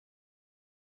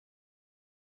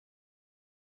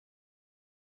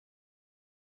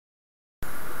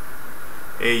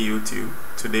Hey YouTube,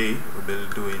 today we'll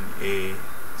be doing a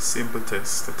simple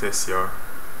test to test your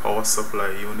power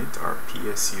supply unit or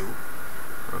PSU.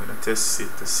 We're going to test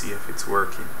it to see if it's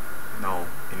working. Now,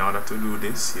 in order to do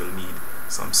this, you'll need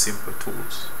some simple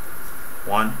tools.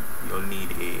 One, you'll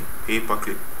need a paper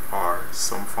clip or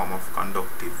some form of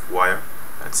conductive wire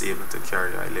that's able to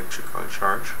carry an electrical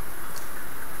charge.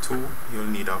 Two, you'll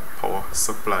need a power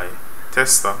supply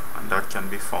tester, and that can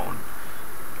be found.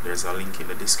 There's a link in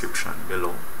the description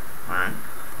below. Alright,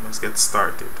 let's get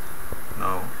started.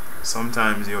 Now,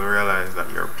 sometimes you'll realize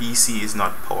that your PC is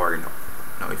not powering up.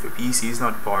 Now, if your PC is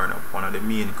not powering up, one of the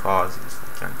main causes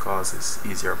that can cause this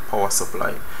is your power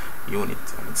supply unit,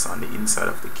 and it's on the inside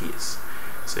of the case.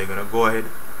 So you're going to go ahead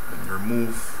and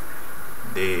remove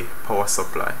the power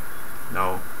supply.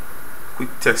 Now, quick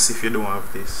test: if you don't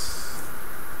have this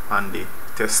handy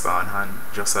tester on hand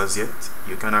just as yet,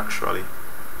 you can actually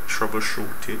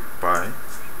troubleshoot it by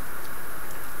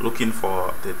looking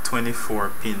for the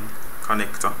 24-pin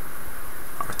connector,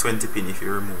 or 20 pin if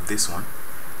you remove this one.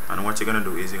 And what you're going to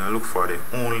do is you're going to look for the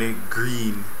only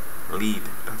green lead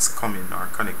that's coming or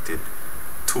connected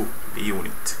to the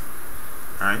unit.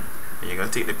 Alright, and you're going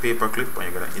to take the paper clip and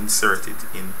you're going to insert it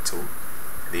into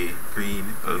the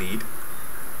green lead.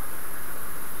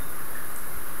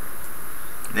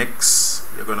 Next,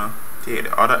 you're going to take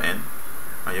the other end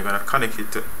and you're going to connect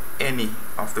it to any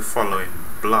of the following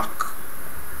black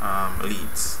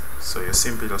leads. So you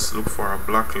simply just look for a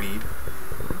black lead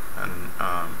and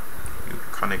you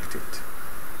connect it.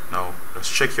 Now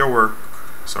just check your work.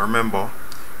 So remember,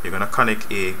 you're going to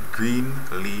connect a green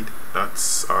lead,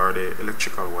 that's the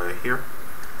electrical wire here,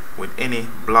 with any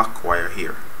black wire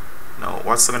here. Now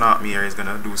what's going to happen here is going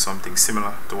to do something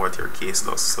similar to what your case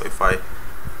does. So if I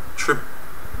trip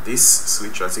this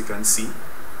switch, as you can see,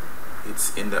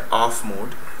 it's in the off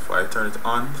mode. If I turn it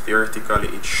on, theoretically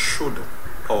it should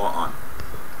power on.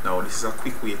 Now this is a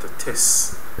quick way to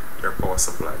test your power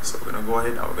supply. So we're going to go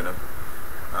ahead and we're going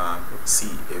to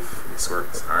see if this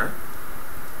works. Alright,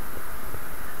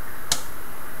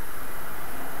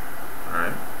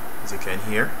 as you can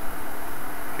hear,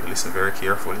 if you listen very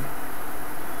carefully,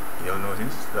 you'll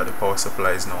notice that the power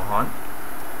supply is now on.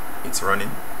 It's running.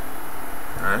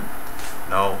 Alright,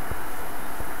 now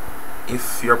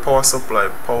if your power supply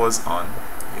powers on,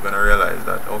 you're gonna realize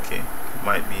that okay, it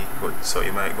might be good. So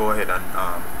you might go ahead and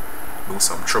do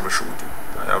some troubleshooting.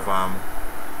 I have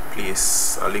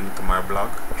placed a link to my blog.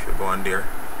 If you go on there,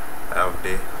 I have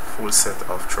the full set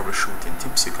of troubleshooting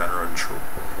tips you can run through.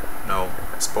 Now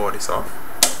let's power this off.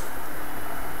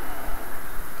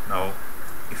 Now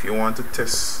if you want to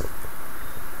test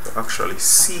to actually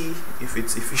see if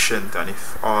it's efficient and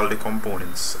if all the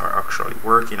components are actually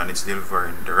working and it's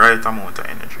delivering the right amount of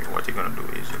energy, what you're going to do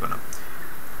is you're going to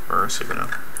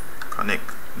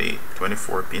connect the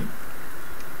 24 pin.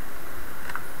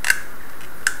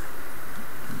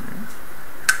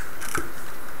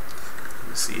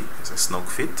 You see it's a snug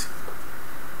fit.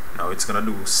 Now it's going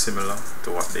to do similar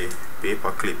to what the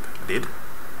paper clip did.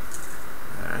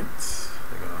 Alright,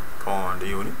 you're going to power on the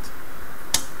unit.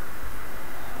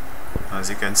 As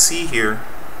you can see here,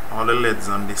 all the LEDs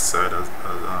on this side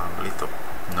are lit up.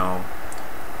 Now,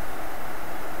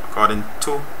 according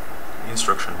to the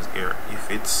instructions here,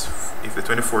 if the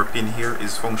 24 pin here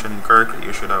is functioning correctly,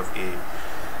 you should have a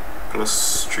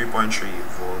plus 3.3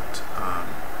 volt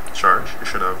charge. You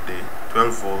should have the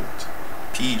 12 volt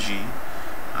PG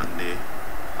and the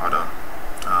other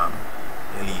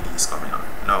LEDs coming on.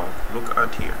 Now look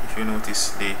at here. If you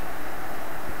notice, the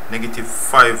negative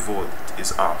 5 volt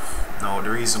is off. Now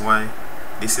the reason why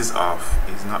this is off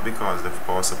is not because the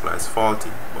power supply is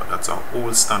faulty, but that's an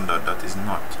old standard that is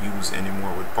not used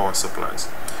anymore with power supplies.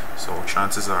 So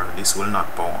chances are this will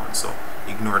not power on, so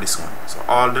ignore this one. So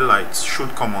all the lights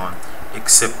should come on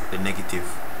except the negative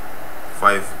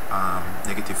 5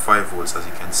 volts, as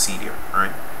you can see here.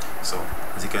 Right, so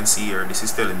as you can see here, this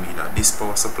is telling me that this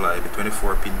power supply, the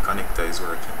 24 pin connector, is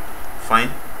working fine,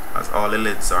 as all the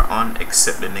LEDs are on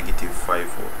except the negative 5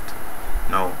 volt.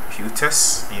 Now if you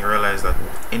test and you realize that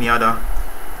any other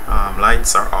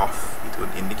lights are off, it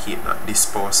would indicate that this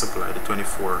power supply, the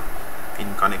 24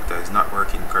 pin connector, is not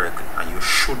working correctly, and you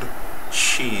should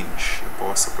change your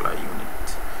power supply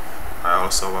unit. I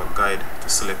also have a guide to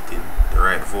selecting the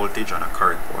right voltage and a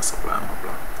correct power supply on my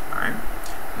blog. Alright,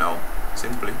 now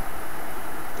simply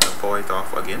power it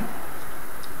off again.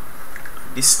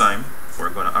 This time we're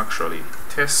going to actually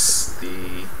test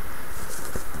the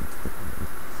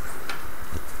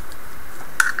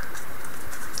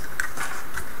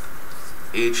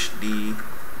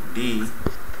HDD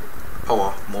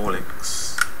power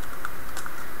molex.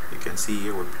 You can see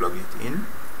here we plug it in.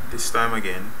 this time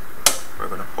again we're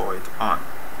going to power it on.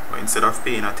 But instead of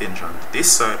paying attention to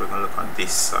this side, we're going to look on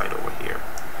this side over here.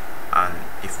 And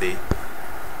if the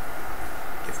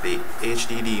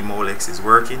HDD Molex is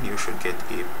working, you should get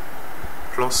a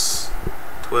plus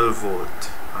 12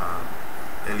 volt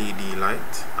LED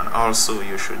light, and also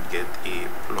you should get a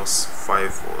plus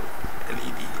 5 volt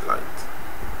LED light.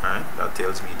 Alright, that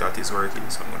tells me that is working,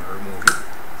 so I'm going to remove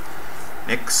it.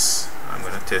 Next, I'm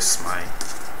going to test my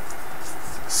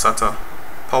SATA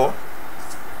power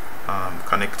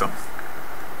connector.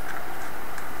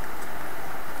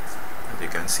 As you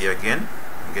can see again,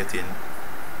 I'm getting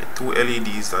the two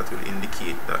LEDs that will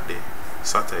indicate that the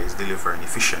SATA is delivering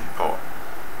efficient power.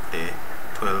 The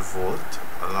 12 volt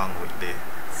along with the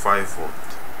 5 volt.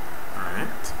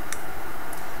 Alright,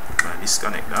 I'm going to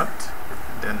disconnect that.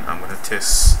 Then I'm going to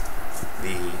test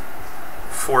the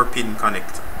 4-pin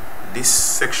connector. This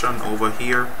section over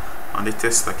here on the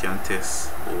tester can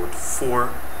test both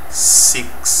 4,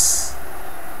 6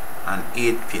 and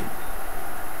 8 pin.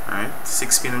 Alright,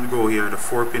 6 pin would go here, the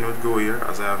 4 pin would go here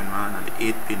as I have in mind, and the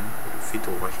 8 pin would fit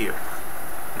over here.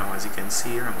 Now as you can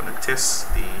see here, I'm going to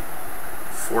test the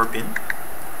 4 pin.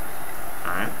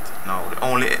 Alright, now the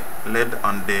only LED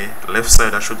on the left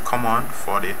side that should come on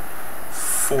for the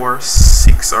 4,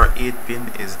 6 or 8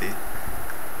 pin is the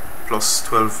plus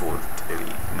 12 volt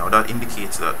LED. Now that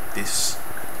indicates that this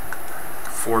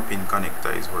 4-pin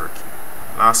connector is working.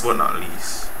 Last but not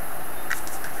least,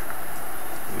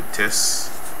 we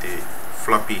test the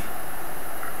floppy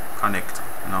connector.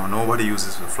 Now nobody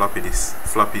uses the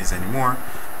floppies anymore,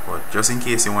 but just in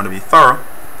case you want to be thorough,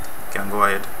 you can go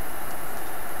ahead,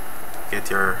 get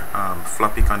your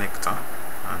floppy connector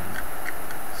and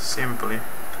simply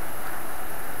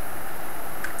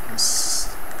just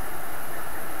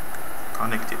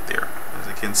connect it there. As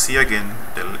you can see again,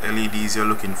 the LEDs you're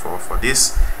looking for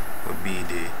this would be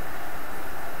the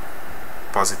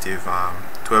positive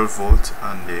 12 volt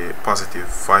and the positive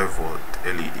 5 volt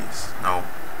LEDs. Now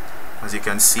as you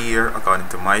can see here, according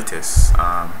to my test,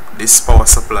 this power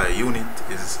supply unit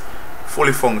is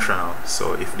fully functional.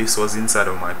 So if this was inside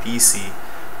of my PC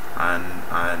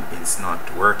and it's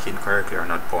not working correctly or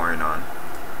not powering on,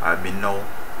 I've been now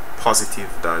positive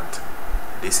that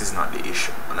this is not the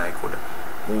issue, and I could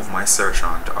move my search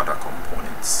on to other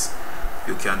components.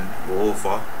 You can go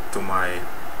over to my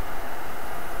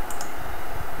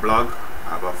blog. I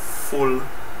have a full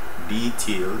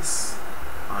details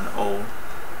on how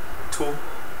to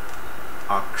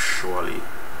actually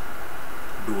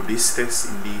do this test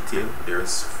in detail.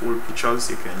 There's full pictures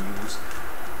you can use,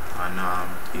 and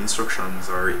the instructions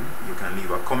are in. You can leave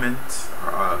a comment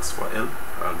or ask for help.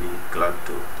 I'll be glad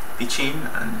to pitch in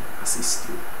and assist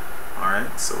you.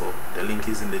 Alright, so the link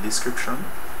is in the description,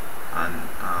 and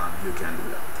you can do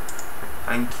that.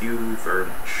 Thank you very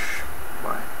much.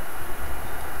 Bye.